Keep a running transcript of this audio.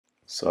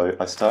So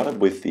I started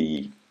with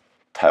the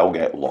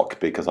tailgate lock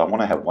because I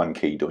want to have one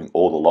key doing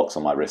all the locks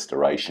on my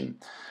restoration.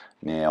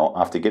 Now,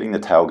 after getting the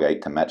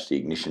tailgate to match the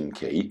ignition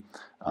key,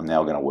 I'm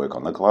now going to work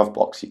on the glove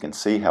box. You can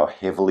see how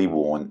heavily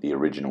worn the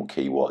original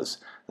key was.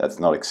 That's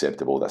not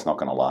acceptable. That's not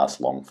going to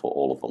last long for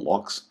all of the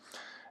locks.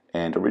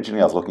 And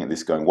originally I was looking at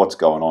this going, what's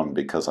going on?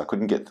 Because I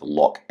couldn't get the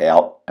lock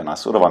out, and I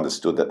sort of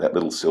understood that that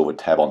little silver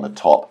tab on the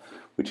top,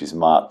 which is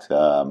marked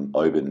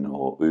Oben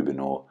or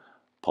Uben, or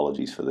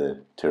apologies for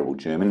the terrible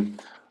German,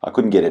 I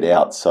couldn't get it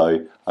out.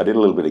 So I did a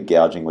little bit of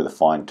gouging with a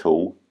fine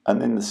tool,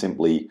 and then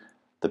simply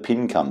the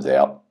pin comes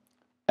out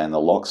and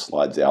the lock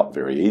slides out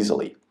very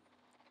easily.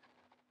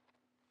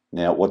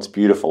 Now, what's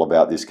beautiful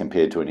about this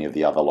compared to any of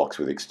the other locks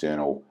with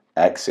external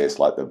access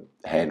like the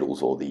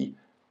handles or the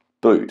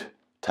boot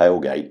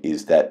tailgate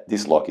is that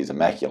this lock is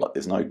immaculate.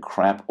 There's no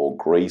crap or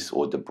grease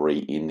or debris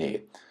in there.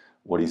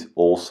 What is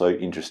also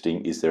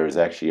interesting is there is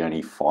actually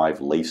only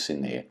 5 leaves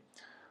in there.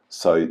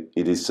 So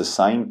it is the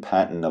same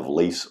pattern of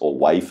leaves or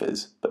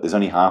wafers, but there's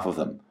only half of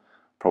them,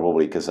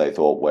 probably because they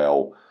thought,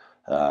 well,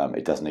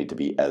 it doesn't need to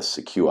be as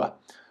secure.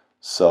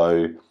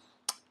 So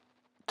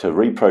to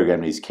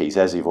reprogram these keys,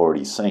 as you've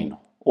already seen,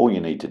 all you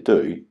need to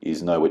do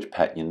is know which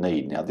pattern you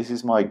need. Now, this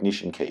is my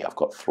ignition key. I've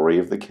got 3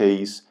 of the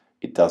keys.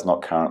 It does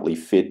not currently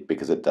fit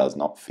because it does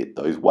not fit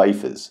those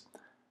wafers.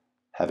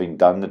 Having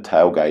done the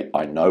tailgate,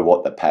 I know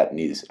what the pattern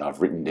is, and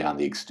I've written down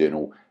the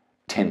external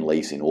 10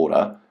 leaves in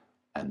order,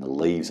 and the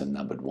leaves are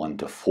numbered 1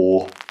 to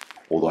 4,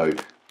 although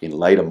in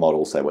later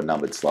models they were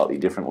numbered slightly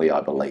differently,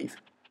 I believe.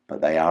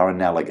 But they are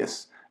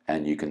analogous,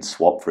 and you can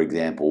swap, for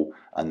example,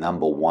 a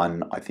number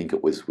 1, I think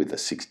it was with a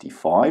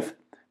 65,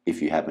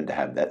 if you happen to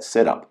have that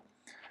set up.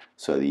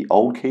 So the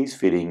old key's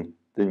fitting,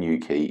 the new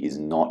key is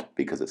not,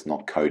 because it's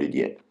not coded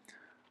yet.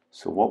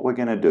 So what we're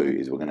going to do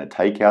is we're going to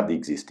take out the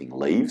existing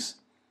leaves,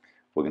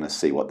 we're going to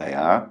see what they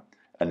are,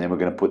 and then we're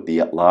going to put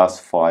the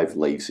last 5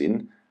 leaves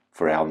in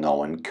for our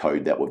known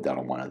code that we've done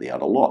on one of the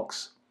other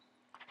locks.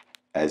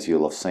 As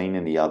you'll have seen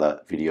in the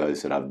other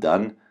videos that I've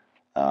done,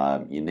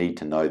 you need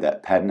to know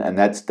that pattern, and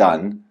that's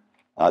done.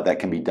 That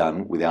can be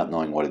done without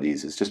knowing what it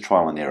is. It's just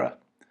trial and error.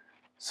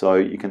 So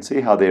you can see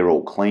how they're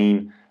all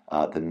clean.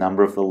 The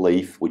number of the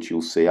leaf, which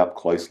you'll see up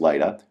close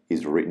later,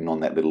 is written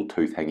on that little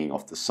tooth hanging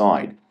off the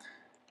side.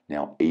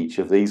 Now, each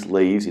of these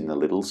leaves in the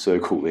little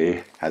circle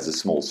there has a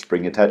small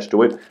spring attached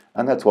to it,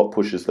 and that's what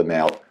pushes them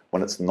out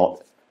when it's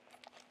not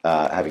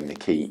having the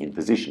key in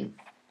position.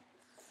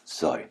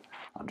 So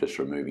I'm just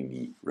removing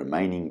the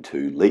remaining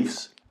 2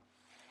 leaves,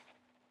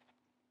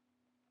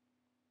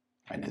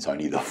 and there's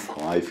only the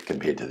 5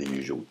 compared to the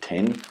usual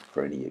 10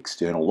 for any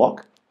external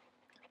lock.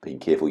 Being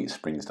careful your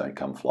springs don't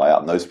come fly out,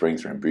 and those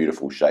springs are in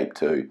beautiful shape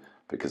too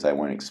because they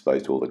weren't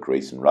exposed to all the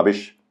grease and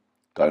rubbish.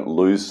 Don't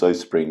lose those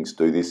springs.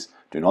 Do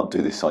not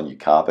do this on your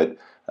carpet.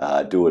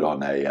 Do it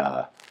on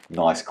a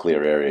nice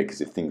clear area,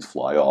 because if things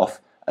fly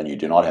off and you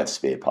do not have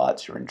spare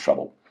parts, you're in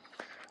trouble.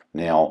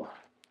 Now,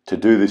 to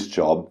do this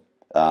job,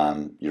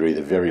 you're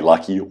either very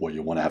lucky or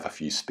you want to have a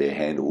few spare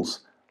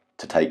handles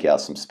to take out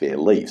some spare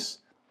leaves.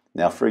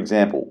 Now, for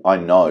example, I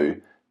know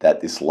that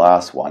this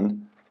last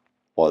one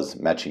was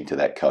matching to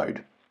that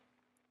code.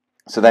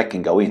 So that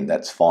can go in,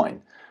 that's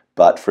fine.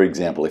 But for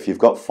example, if you've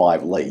got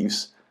 5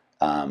 leaves,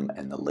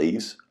 and the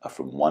leaves are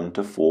from 1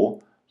 to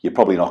 4, you're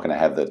probably not going to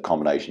have the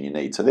combination you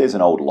need. So there's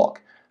an old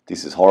lock.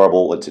 This is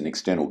horrible. It's an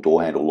external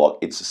door handle lock.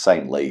 It's the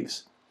same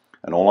leaves.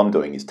 And all I'm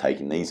doing is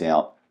taking these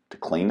out to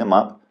clean them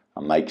up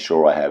and make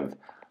sure I have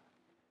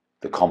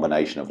the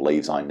combination of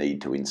leaves I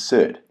need to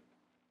insert.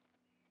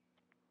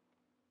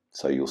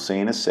 So you'll see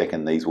in a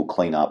second, these will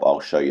clean up. I'll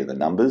show you the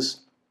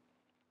numbers.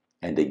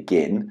 And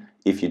again,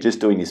 if you're just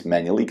doing this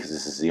manually, because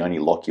this is the only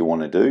lock you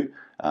want to do,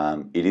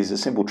 it is a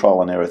simple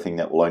trial and error thing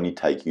that will only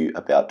take you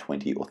about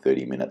 20 or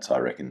 30 minutes, I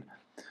reckon.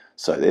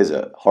 So there's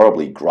a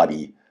horribly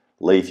grubby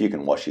leaf. You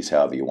can wash this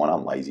however you want.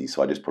 I'm lazy,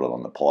 so I just put it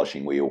on the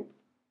polishing wheel.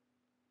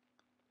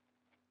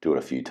 Do it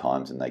a few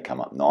times and they come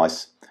up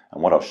nice.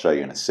 And what I'll show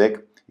you in a sec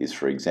is,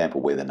 for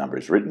example, where the number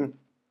is written.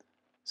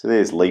 So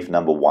there's leaf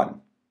number 1.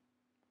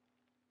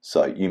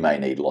 So you may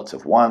need lots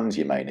of 1s.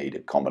 You may need a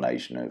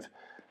combination of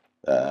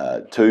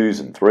 2s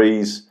and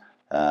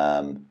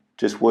 3s.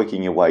 Just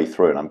working your way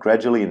through, and I'm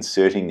gradually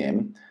inserting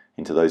them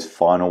into those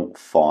final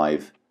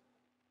 5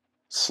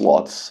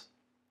 slots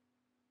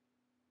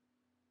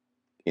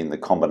in the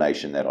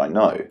combination that I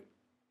know.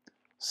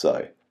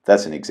 So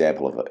that's an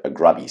example of a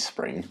grubby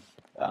spring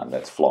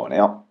that's flowing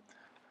out.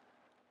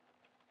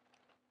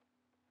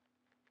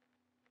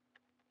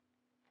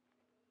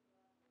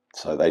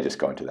 So they just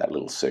go into that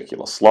little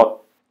circular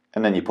slot,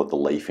 and then you put the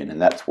leaf in,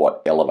 and that's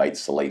what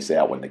elevates the leaves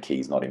out when the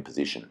key's not in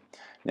position.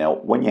 Now,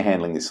 when you're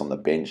handling this on the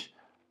bench,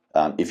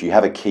 if you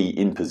have a key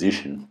in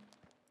position,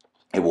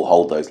 it will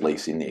hold those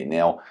leaves in there.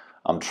 Now,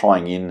 I'm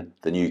trying in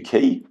the new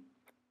key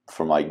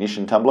from my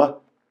ignition tumbler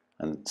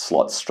and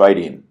slot straight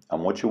in.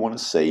 And what you want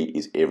to see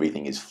is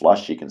everything is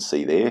flush. You can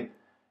see there,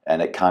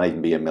 and it can't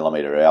even be a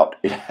millimeter out.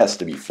 It has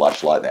to be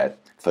flush like that.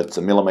 If it's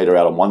a millimeter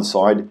out on one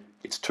side,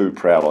 it's too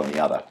proud on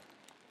the other.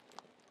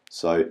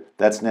 So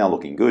that's now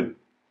looking good.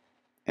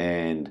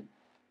 And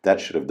That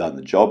should have done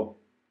the job.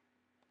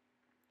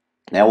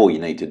 Now all you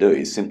need to do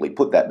is simply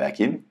put that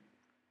back in.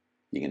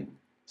 You can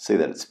see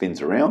that it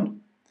spins around,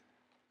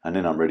 and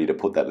then I'm ready to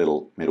put that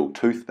little metal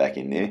tooth back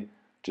in there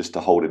just to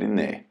hold it in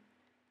there.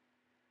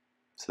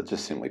 So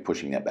just simply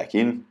pushing that back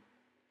in.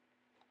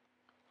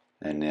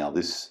 And now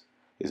this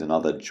is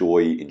another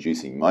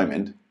joy-inducing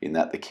moment in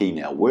that the key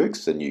now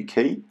works, the new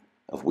key,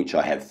 of which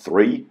I have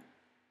 3.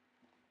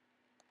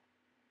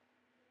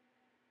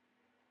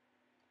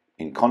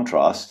 In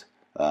contrast,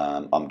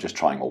 I'm just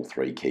trying all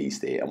 3 keys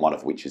there, and one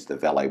of which is the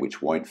valet,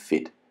 which won't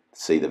fit.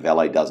 See, the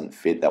valet doesn't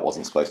fit. That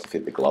wasn't supposed to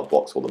fit the glove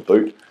box or the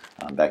boot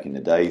back in the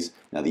days.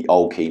 Now the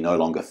old key no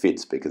longer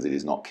fits because it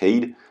is not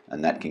keyed,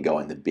 and that can go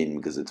in the bin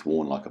because it's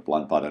worn like a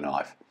blunt butter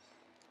knife.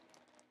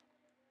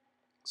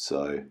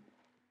 So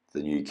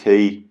the new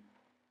key,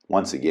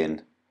 once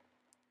again,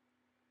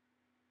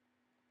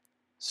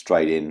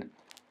 straight in.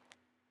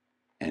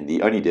 And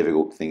the only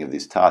difficult thing of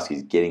this task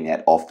is getting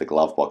that off the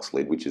glove box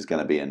lid, which is going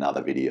to be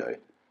another video.